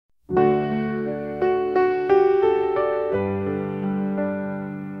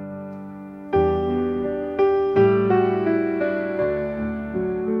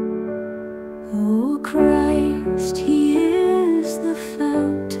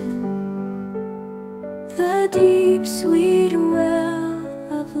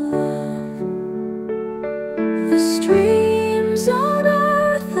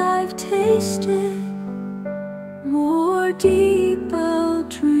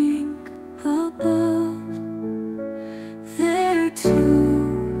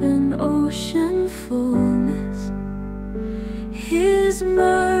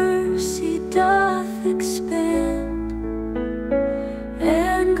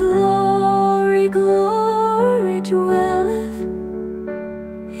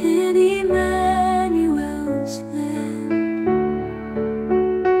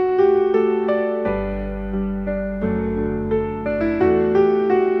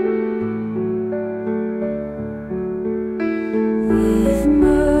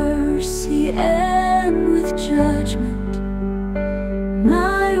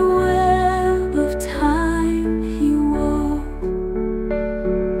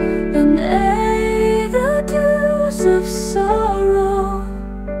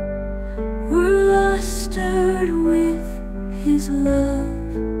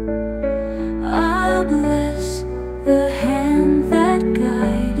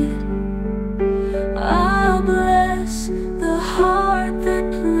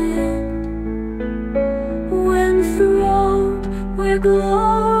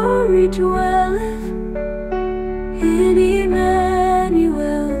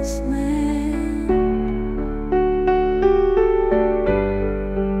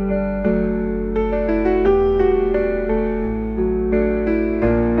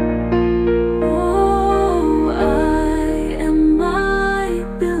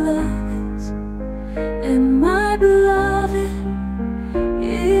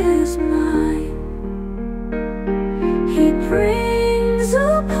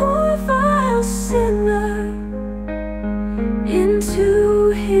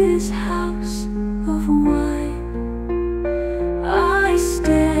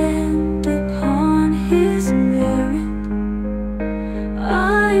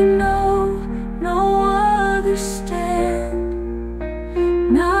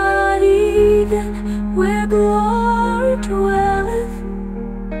not even where glory dwelleth,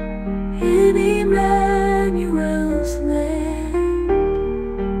 in Emmanuel's land.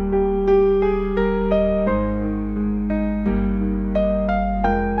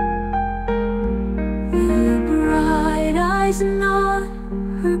 The bride eyes not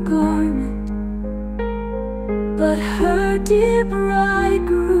her garment, but her dear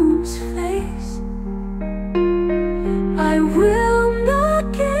bridegroom's face. I will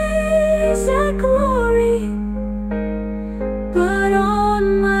not gaze at glory, but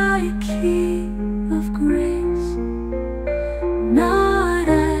on my King of grace. Not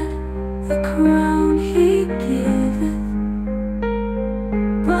at the crown he giveth,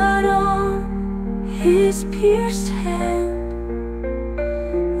 but on his pierced hand.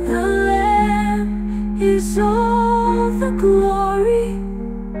 The Lamb is all the glory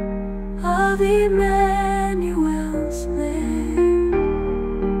of Immanuel.